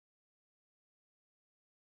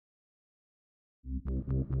The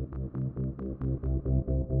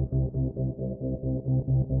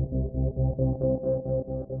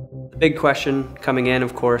big question coming in,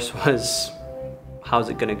 of course, was how's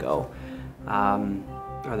it going to go?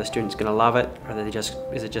 Are the students going to love it? Or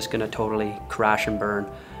is it just going to totally crash and burn?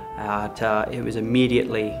 It was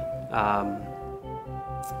immediately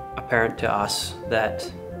apparent to us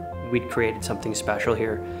that we'd created something special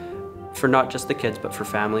here for not just the kids, but for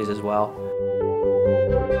families as well.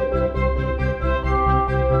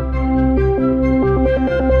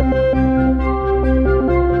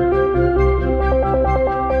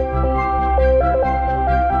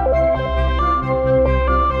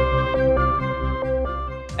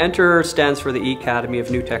 E.N.T.E.R stands for the eCademy of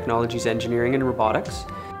New Technologies, Engineering and Robotics.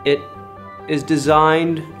 It is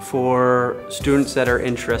designed for students that are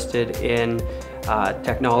interested in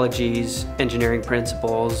technologies, engineering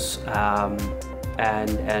principles, and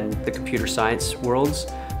the computer science worlds.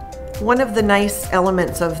 One of the nice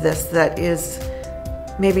elements of this that is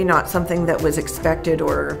maybe not something that was expected,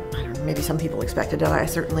 or I don't know, maybe some people expected it, I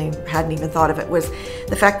certainly hadn't even thought of it, was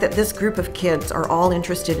the fact that this group of kids are all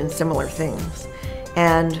interested in similar things.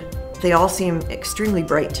 And they all seem extremely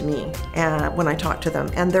bright to me when I talk to them.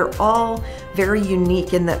 And they're all very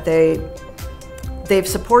unique in that they've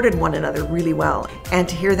supported one another really well. And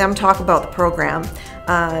to hear them talk about the program,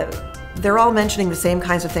 they're all mentioning the same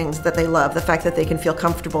kinds of things that they love, the fact that they can feel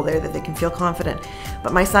comfortable there, that they can feel confident.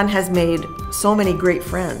 But my son has made so many great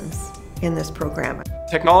friends in this program.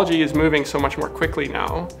 Technology is moving so much more quickly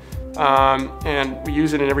now, and we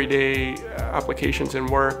use it in everyday applications in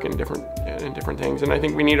work and different things. And I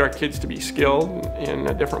think we need our kids to be skilled in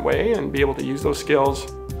a different way and be able to use those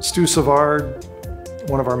skills. Stu Savard,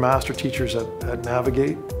 one of our master teachers at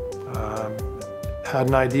Navigate, had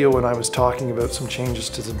an idea when I was talking about some changes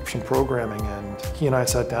to some programming, and he and I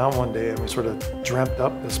sat down one day and we sort of dreamt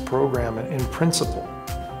up this program in principle.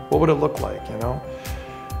 What would it look like, you know?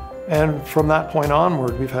 And from that point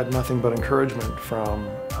onward, we've had nothing but encouragement from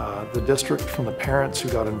the district, from the parents who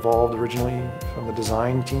got involved originally, from the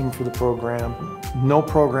design team for the program. No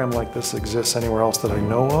program like this exists anywhere else that I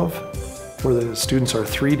know of, where the students are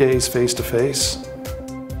 3 days face-to-face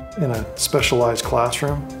in a specialized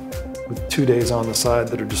classroom with 2 days on the side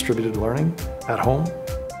that are distributed learning at home,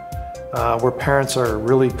 where parents are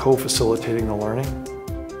really co-facilitating the learning,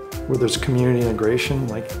 where there's community integration.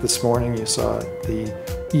 Like this morning you saw the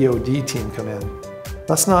EOD team come in.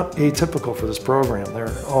 That's not atypical for this program.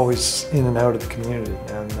 They're always in and out of the community,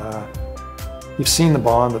 and you've seen the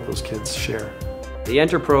bond that those kids share. The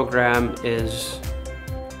E.N.T.E.R program is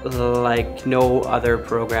like no other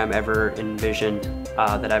program ever envisioned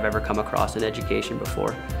that I've ever come across in education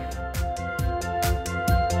before.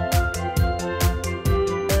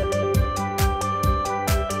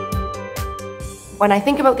 When I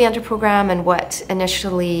think about the E.N.T.E.R program and what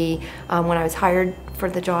initially, when I was hired for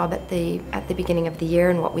the job at the beginning of the year,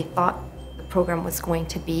 and what we thought the program was going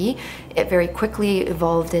to be, it very quickly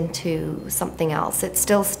evolved into something else. It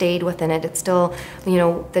still stayed within it. It's still, you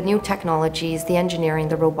know, the new technologies, the engineering,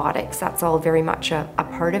 the robotics, that's all very much a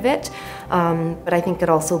part of it. But I think it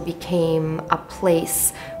also became a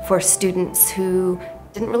place for students who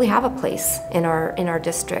didn't really have a place in our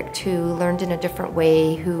district, who learned in a different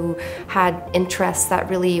way, who had interests that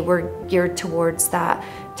really were geared towards that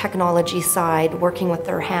technology side, working with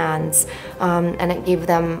their hands, and it gave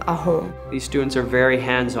them a home. These students are very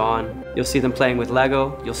hands-on. You'll see them playing with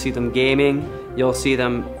Lego, you'll see them gaming, you'll see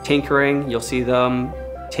them tinkering, you'll see them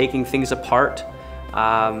taking things apart,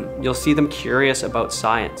 you'll see them curious about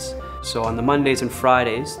science. So on the Mondays and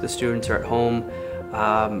Fridays, the students are at home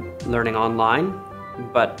learning online,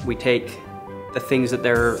 but we take the things that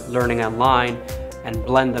they're learning online and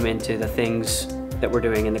blend them into the things that we're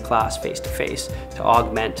doing in the class face-to-face to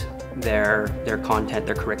augment their content,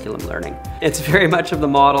 their curriculum learning. It's very much of the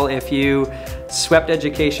model. If you swept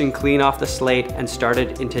education clean off the slate and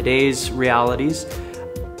started in today's realities,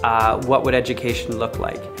 what would education look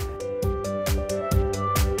like?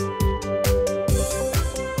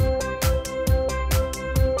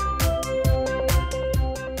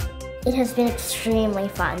 It has been extremely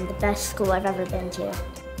fun, the best school I've ever been to.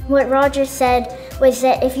 What Roger said was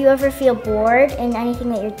that if you ever feel bored in anything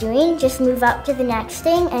that you're doing, just move up to the next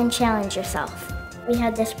thing and challenge yourself. We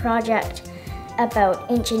had this project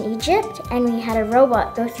about ancient Egypt, and we had a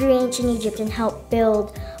robot go through ancient Egypt and help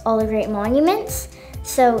build all the great monuments.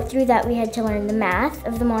 So through that we had to learn the math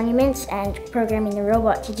of the monuments and programming the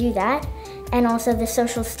robot to do that, and also the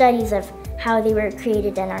social studies of how they were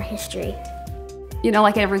created in our history. You know,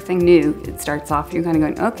 like everything new, it starts off, you're kind of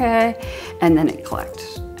going, okay, and then it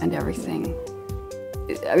clicked, and everything.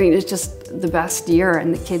 I mean, it's just the best year,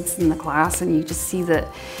 and the kids in the class, and you just see that,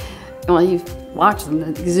 well, you watch them, the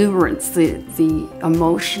exuberance, the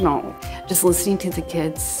emotional, just listening to the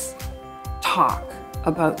kids talk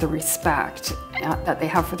about the respect that they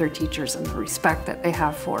have for their teachers and the respect that they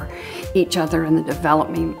have for each other and the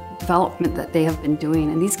development that they have been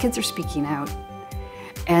doing. And these kids are speaking out,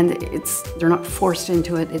 and they're not forced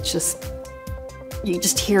into it. It's just, you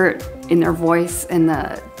just hear it in their voice and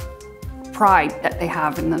the pride that they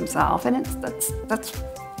have in themselves, and that's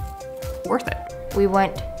worth it. We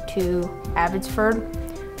went to Abbotsford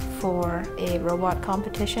for a robot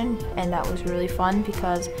competition, and that was really fun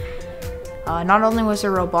because not only was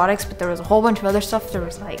there robotics, but there was a whole bunch of other stuff. There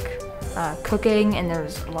was like cooking, and there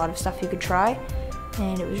was a lot of stuff you could try,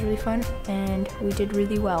 and it was really fun, and we did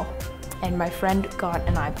really well. And my friend got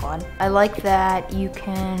an iPod. I like that you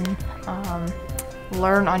can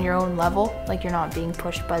learn on your own level, like you're not being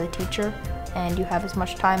pushed by the teacher, and you have as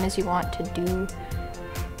much time as you want to do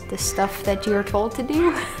the stuff that you're told to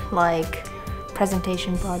do, like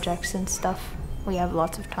presentation projects and stuff. We have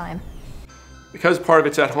lots of time. Because part of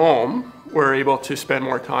it's at home, we're able to spend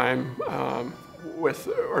more time with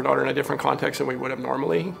our daughter in a different context than we would have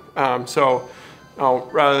normally. So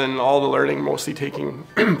rather than all the learning mostly taking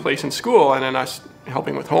place in school and then us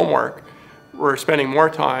helping with homework, we're spending more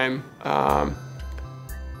time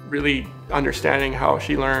really understanding how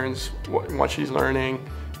she learns, what she's learning,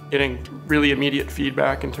 getting really immediate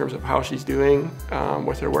feedback in terms of how she's doing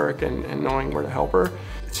with her work and knowing where to help her.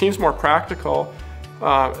 It seems more practical,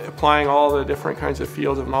 applying all the different kinds of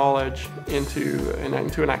fields of knowledge into an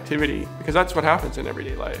activity, because that's what happens in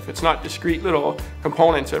everyday life. It's not discrete little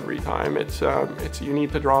components every time. It's you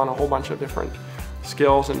need to draw on a whole bunch of different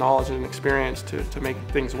skills and knowledge and experience to make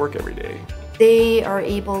things work every day. They are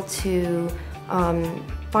able to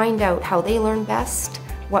find out how they learn best,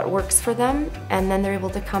 what works for them, and then they're able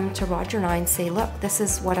to come to Roger and I and say, look, this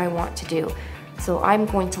is what I want to do. So I'm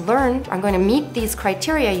going to learn, I'm going to meet these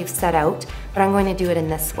criteria you've set out, but I'm going to do it in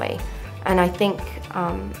this way. And I think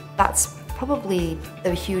that's probably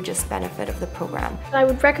the hugest benefit of the program. I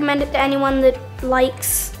would recommend it to anyone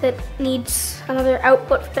that needs another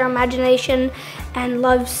output for their imagination and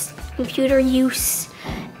loves computer use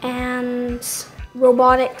and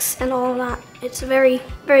robotics and all of that. It's a very,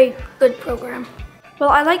 very good program. Well,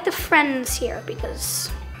 I like the friends here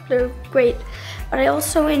because they're great, but I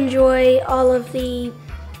also enjoy all of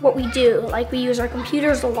what we do. Like, we use our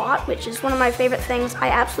computers a lot, which is one of my favorite things. I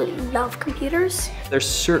absolutely love computers. There's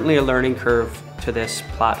certainly a learning curve to this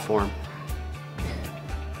platform.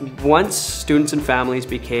 Once students and families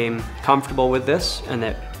became comfortable with this, and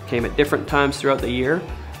that came at different times throughout the year,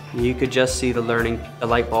 you could just see the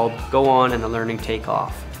light bulb go on and the learning take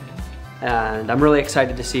off. And I'm really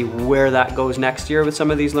excited to see where that goes next year with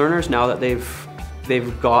some of these learners, now that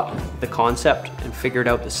they've got the concept and figured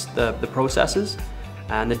out the processes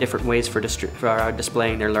and the different ways for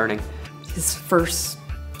displaying their learning. His first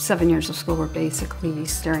 7 years of school were basically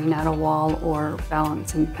staring at a wall or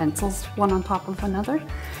balancing pencils one on top of another.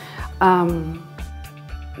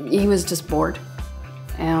 He was just bored,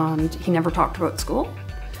 and he never talked about school.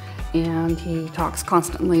 And he talks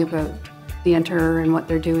constantly about the E.N.T.E.R and what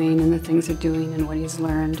they're doing and the things they're doing and what he's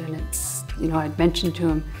learned. And it's, you know, I'd mentioned to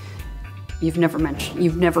him, you've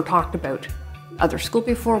never talked about other school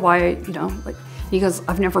before. Why, you know, like, he goes,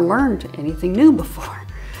 I've never learned anything new before.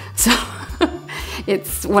 So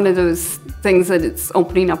it's one of those things that it's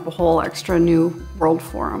opening up a whole extra new world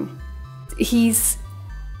for him. He's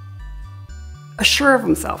sure of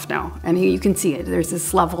himself now, and you can see it. There's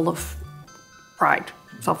this level of pride,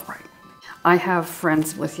 self-pride. I have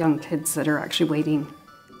friends with young kids that are actually waiting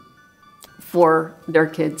for their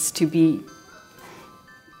kids to be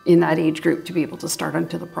in that age group to be able to start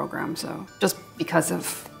into the program. So just because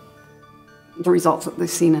of the results that they've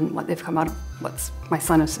seen and what they've come out of, what my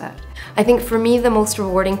son has said. I think for me the most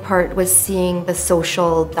rewarding part was seeing the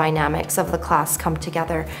social dynamics of the class come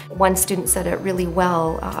together. One student said it really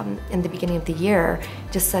well in the beginning of the year,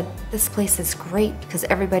 just said, this place is great because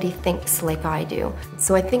everybody thinks like I do.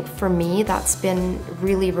 So I think for me that's been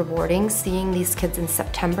really rewarding, seeing these kids in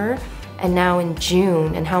September and now in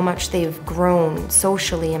June, and how much they've grown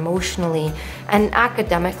socially, emotionally, and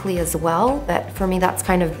academically as well. That for me, that's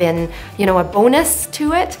kind of been, you know, a bonus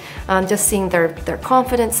to it. Just seeing their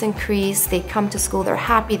confidence increase. They come to school, they're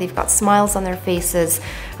happy, they've got smiles on their faces,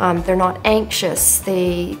 they're not anxious.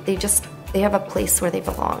 They have a place where they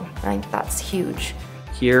belong. I think that's huge.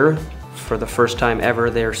 Here, for the first time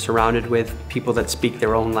ever, they're surrounded with people that speak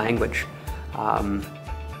their own language and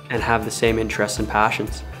have the same interests and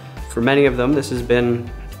passions. For many of them, this has been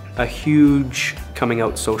a huge coming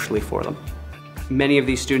out socially for them. Many of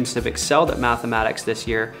these students have excelled at mathematics this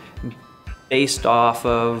year based off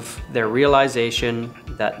of their realization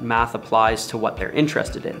that math applies to what they're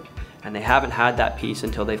interested in. And they haven't had that piece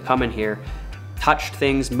until they've come in here, touched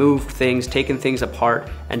things, moved things, taken things apart,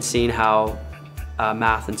 and seen how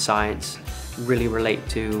math and science really relate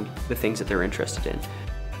to the things that they're interested in.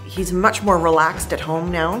 He's much more relaxed at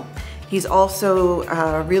home now. He's also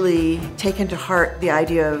really taken to heart the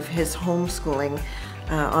idea of his homeschooling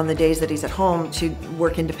on the days that he's at home to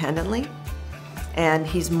work independently. And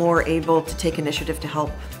he's more able to take initiative to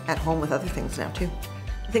help at home with other things now too.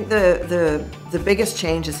 I think the biggest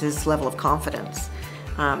change is his level of confidence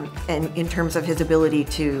and in terms of his ability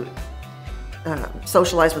to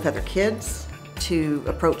socialize with other kids, to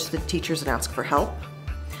approach the teachers and ask for help,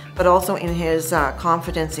 but also in his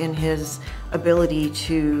confidence in his ability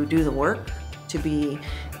to do the work, to be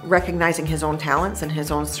recognizing his own talents and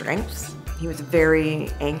his own strengths. He was very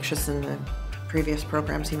anxious in the previous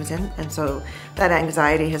programs he was in, and so that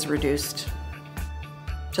anxiety has reduced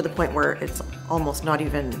to the point where it's almost not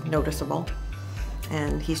even noticeable,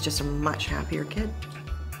 and he's just a much happier kid.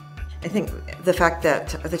 I think the fact that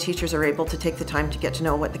the teachers are able to take the time to get to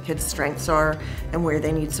know what the kids' strengths are and where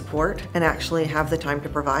they need support and actually have the time to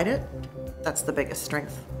provide it, that's the biggest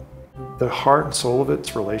strength. The heart and soul of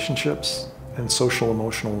it's relationships and social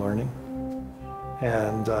emotional learning.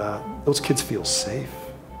 And those kids feel safe.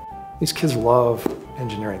 These kids love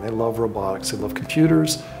engineering, they love robotics, they love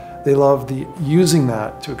computers, they love using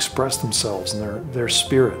that to express themselves and their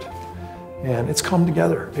spirit. And it's come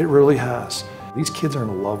together, it really has. These kids are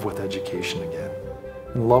in love with education again,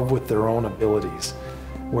 in love with their own abilities,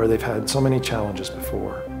 where they've had so many challenges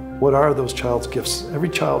before. What are those child's gifts? Every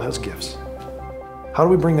child has gifts. How do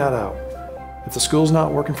we bring that out? If the school's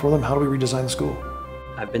not working for them, how do we redesign the school?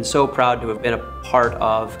 I've been so proud to have been a part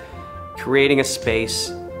of creating a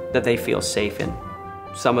space that they feel safe in,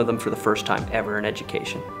 some of them for the first time ever in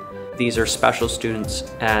education. These are special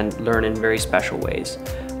students and learn in very special ways.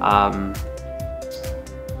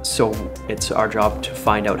 So it's our job to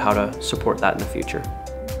find out how to support that in the future.